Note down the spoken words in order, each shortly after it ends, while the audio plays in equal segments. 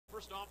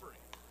first offering.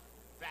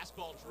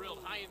 Fastball drilled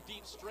high and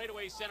deep,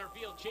 straightaway center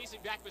field. Chasing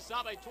back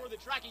Basabe toward the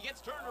track. He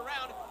gets turned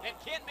around and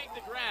can't make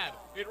the grab.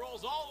 It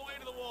rolls all the way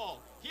to the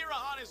wall. Hiura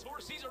on his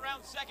horse. He's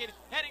around second,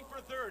 heading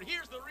for third.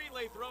 Here's the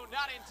relay throw,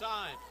 not in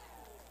time.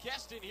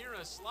 Keston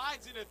Hiura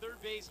slides into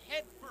third base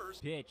head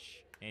first.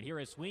 Pitch, and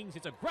Hiura swings.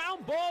 It's a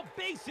ground ball,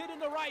 base hit in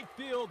the right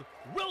field.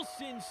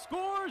 Wilson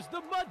scores. The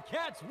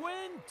Mudcats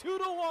win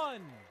 2-1.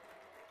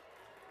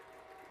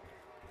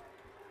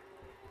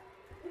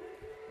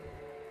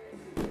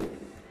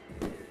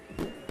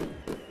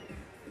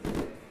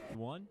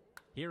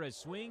 Hiura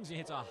swings and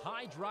hits a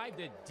high drive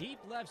to deep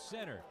left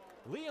center.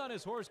 Lee on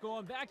his horse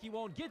going back. He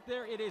won't get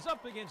there. It is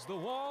up against the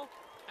wall.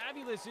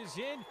 Aviles is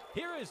in.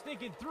 Hiura is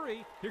thinking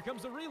three. Here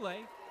comes the relay.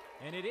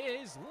 And it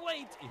is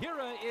late.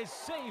 Hiura is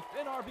safe.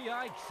 An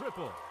RBI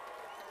triple.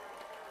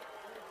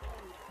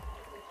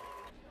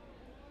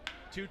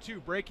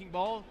 2-2 breaking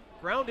ball.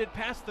 Grounded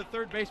past the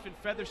third baseman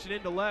Featherston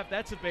into left.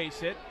 That's a base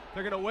hit.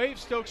 They're going to wave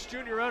Stokes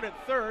Jr. out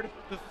at third.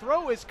 The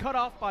throw is cut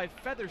off by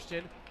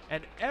Featherston.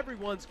 And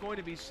everyone's going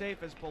to be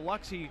safe as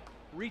Biloxi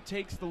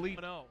retakes the lead.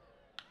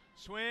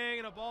 Swing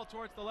and a ball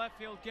towards the left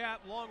field gap.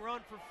 Long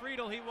run for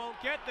Friedel. He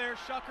won't get there.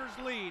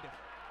 Shuckers lead.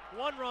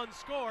 1 run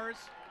scores.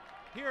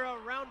 Hiura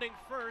rounding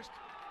first.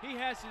 He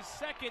has his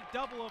second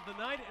double of the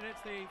night, and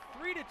it's a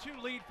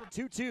 3-2 lead for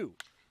 2-2.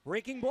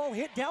 Breaking ball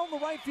hit down the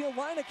right field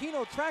line.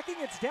 Aquino tracking.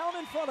 It's down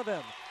in front of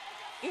him.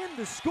 In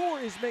to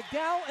score is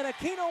McDowell, and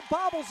Aquino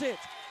bobbles it.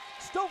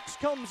 Stokes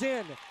comes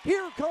in.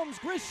 Here comes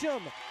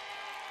Grisham.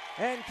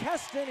 And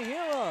Keston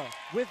Hiura,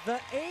 with the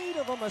aid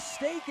of a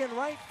mistake in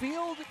right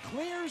field,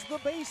 clears the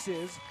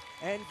bases.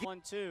 And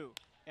 1-2.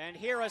 And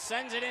Hiura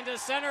sends it into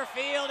center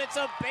field. It's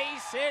a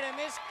base hit, and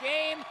this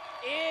game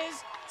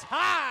is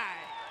tied.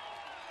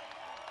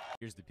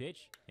 Here's the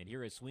pitch, and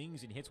Hiura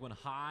swings and hits one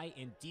high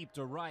and deep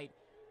to right.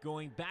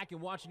 Going back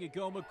and watching it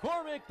go,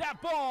 McCormick,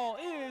 that ball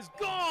is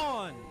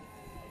gone!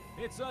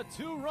 It's a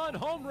 2-run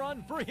home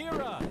run for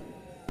Hiura.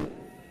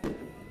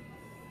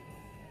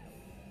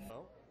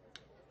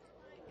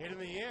 Hit in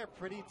the air,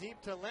 pretty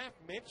deep to left.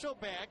 Mitchell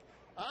back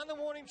on the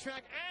warning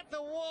track at the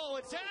wall.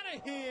 It's out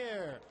of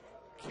here.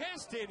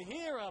 Keston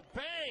Hiura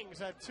bangs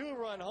a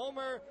 2-run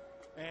homer,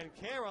 and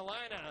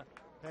Carolina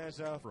has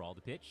a for all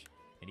the pitch,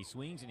 and he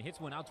swings and hits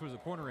one out towards the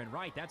corner and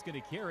right. That's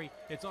going to carry.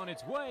 It's on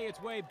its way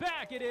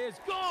back. It is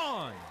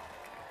gone.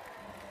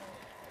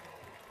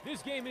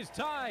 This game is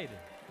tied.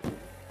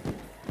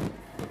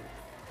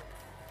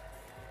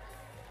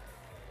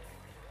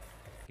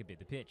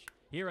 The pitch.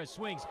 Hiura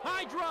swings,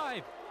 high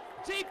drive.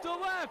 Deep to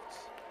left.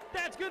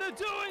 That's going to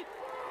do it.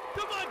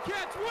 The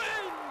Mudcats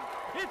win.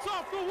 It's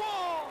off the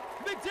wall.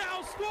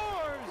 McDowell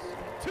scores.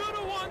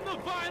 2-1 the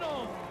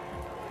final.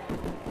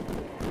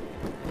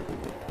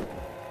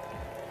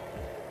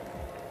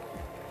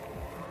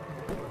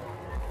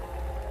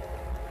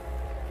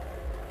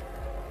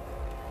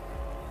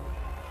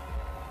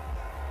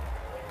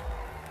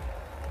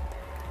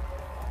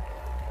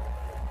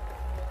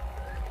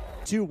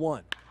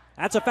 Two-1.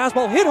 That's a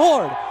fastball hit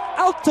hard.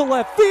 Out to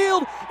left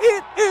field.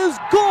 It is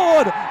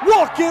gone.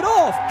 Walk it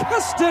off.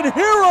 Keston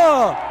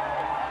Hiura.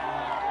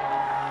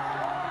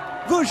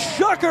 The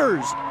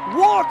Shuckers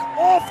walk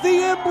off the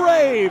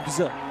M-Braves.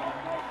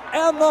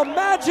 And the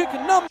magic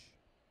number.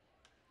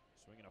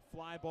 Swinging a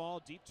fly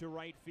ball deep to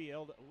right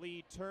field.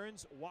 Lee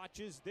turns,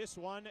 watches this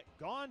one.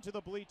 Gone to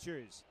the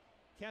bleachers.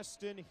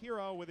 Keston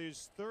Hiura with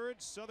his 3rd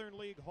Southern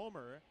League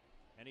homer.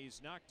 And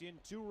he's knocked in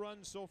 2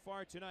 runs so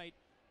far tonight.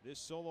 This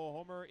solo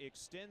homer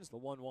extends the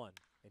 1-1.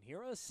 And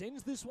Hiura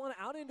sends this one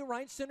out into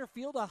right center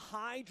field, a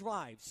high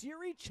drive.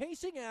 Siri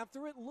chasing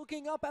after it,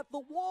 looking up at the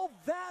wall.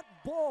 That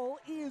ball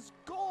is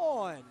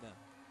gone.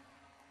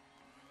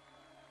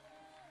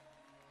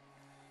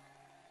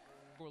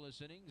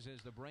 Scoreless innings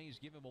as the Braves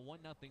give him a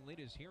 1-0 lead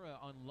as Hiura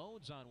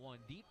unloads on one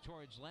deep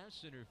towards left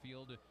center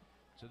field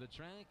to the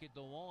track at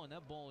the wall, and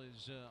that ball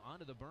is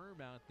onto the berm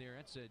out there.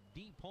 That's a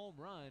deep home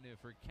run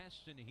for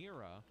Keston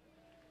Hiura.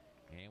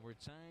 And we're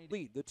tied.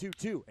 Lead the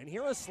 2-2. And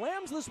Hiura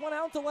slams this one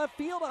out to left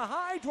field. A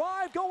high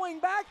drive going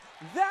back.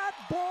 That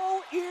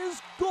ball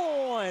is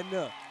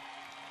gone.